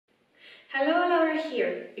Hello, Laura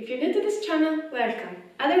here. If you're new to this channel, welcome.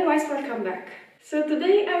 Otherwise, welcome back. So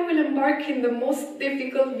today I will embark in the most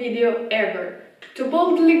difficult video ever. To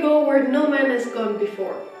boldly go where no man has gone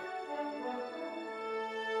before.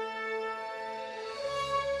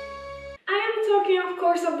 I am talking, of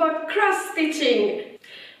course, about cross-stitching.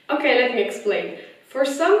 Okay, let me explain. For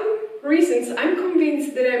some reasons, I'm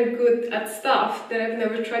convinced that I'm good at stuff that I've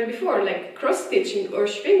never tried before, like cross-stitching or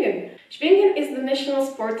schwingen. Schwingen is the national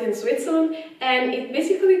sport in Switzerland, and it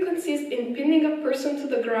basically consists in pinning a person to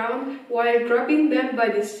the ground while grabbing them by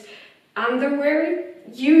this underwear,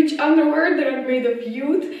 huge underwear that are made of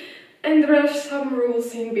jute, and there are some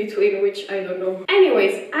rules in between which I don't know.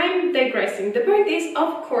 Anyways, I'm digressing. The point is,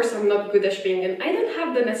 of course I'm not good at schwingen. I don't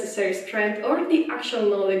have the necessary strength or the actual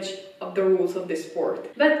knowledge of the rules of this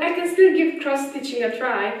sport. But I can still give cross-stitching a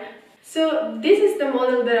try. So this is the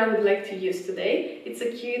model that I would like to use today. It's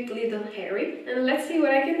a cute little Harry, and let's see what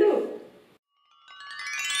I can do.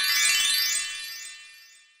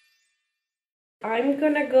 I'm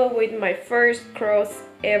gonna go with my first cross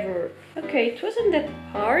ever. Okay, it wasn't that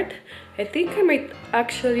hard. I think I might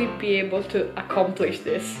actually be able to accomplish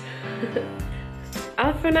this.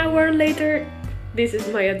 Half an hour later, this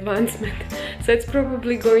is my advancement. So it's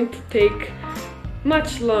probably going to take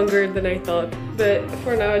much longer than I thought. But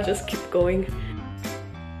for now, I'll just keep going.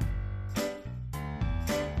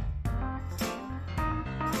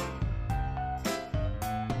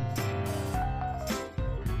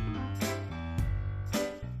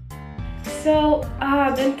 So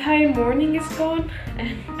the entire morning is gone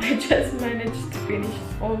and I just managed to finish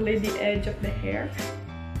only the edge of the hair.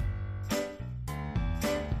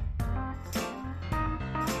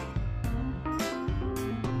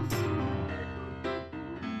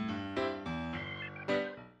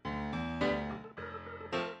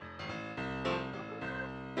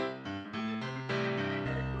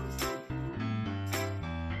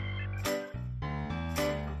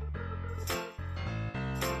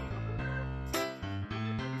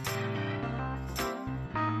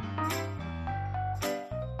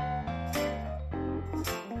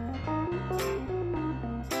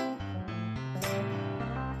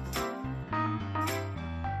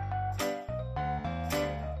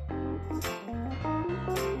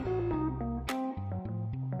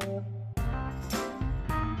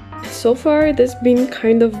 So far it has been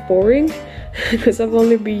kind of boring because I've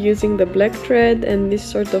only been using the black thread and this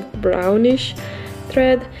sort of brownish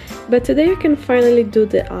thread, but today I can finally do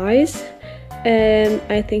the eyes and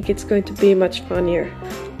I think it's going to be much funnier.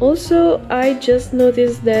 Also, I just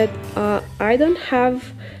noticed that I don't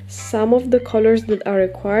have some of the colors that are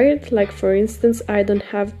required, like for instance I don't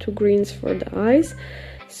have two greens for the eyes,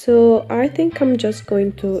 so I think I'm just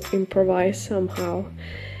going to improvise somehow.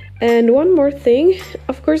 And one more thing,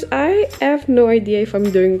 of course I have no idea if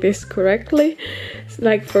I'm doing this correctly.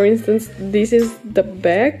 Like for instance, this is the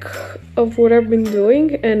back of what I've been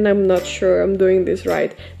doing and I'm not sure I'm doing this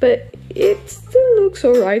right. But it still looks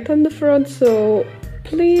alright on the front, so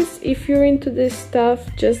please, if you're into this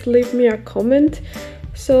stuff, just leave me a comment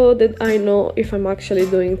so that I know if I'm actually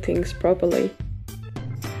doing things properly.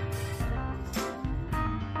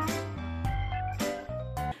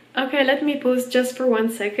 Okay, let me pause just for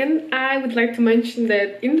 1 second. I would like to mention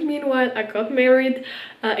that in the meanwhile I got married.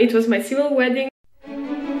 It was my civil wedding.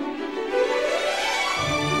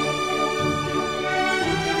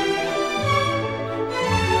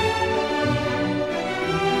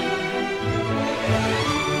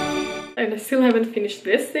 And I still haven't finished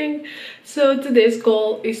this thing. So today's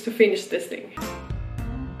goal is to finish this thing.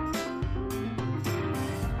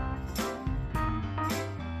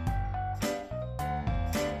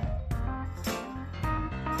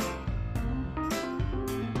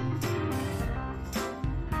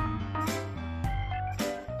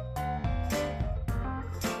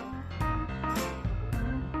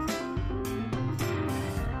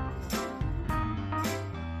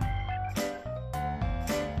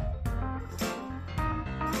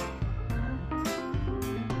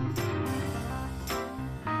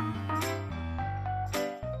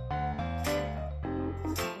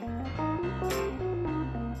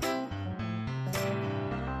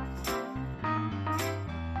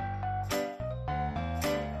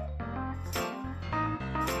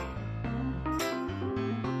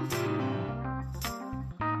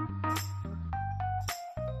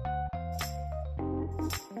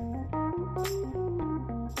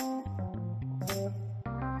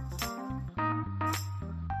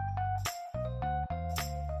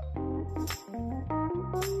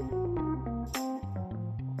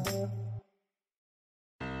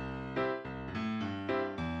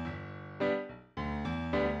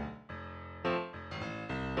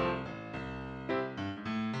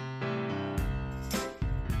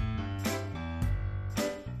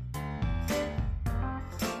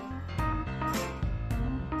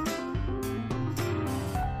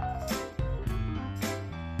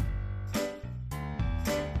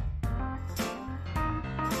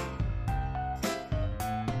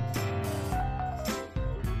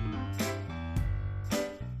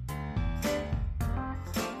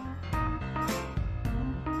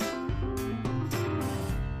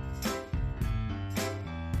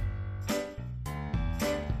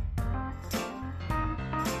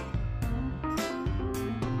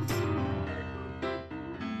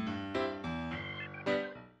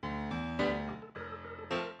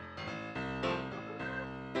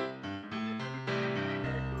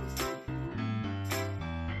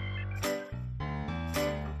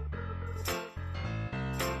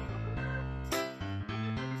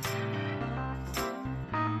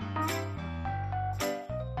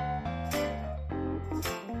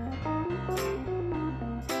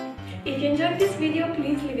 If you enjoyed this video,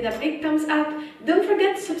 please leave it a big thumbs up. Don't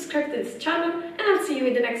forget to subscribe to this channel, and I'll see you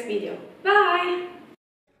in the next video. Bye!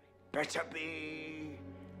 Better be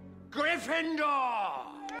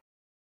Gryffindor!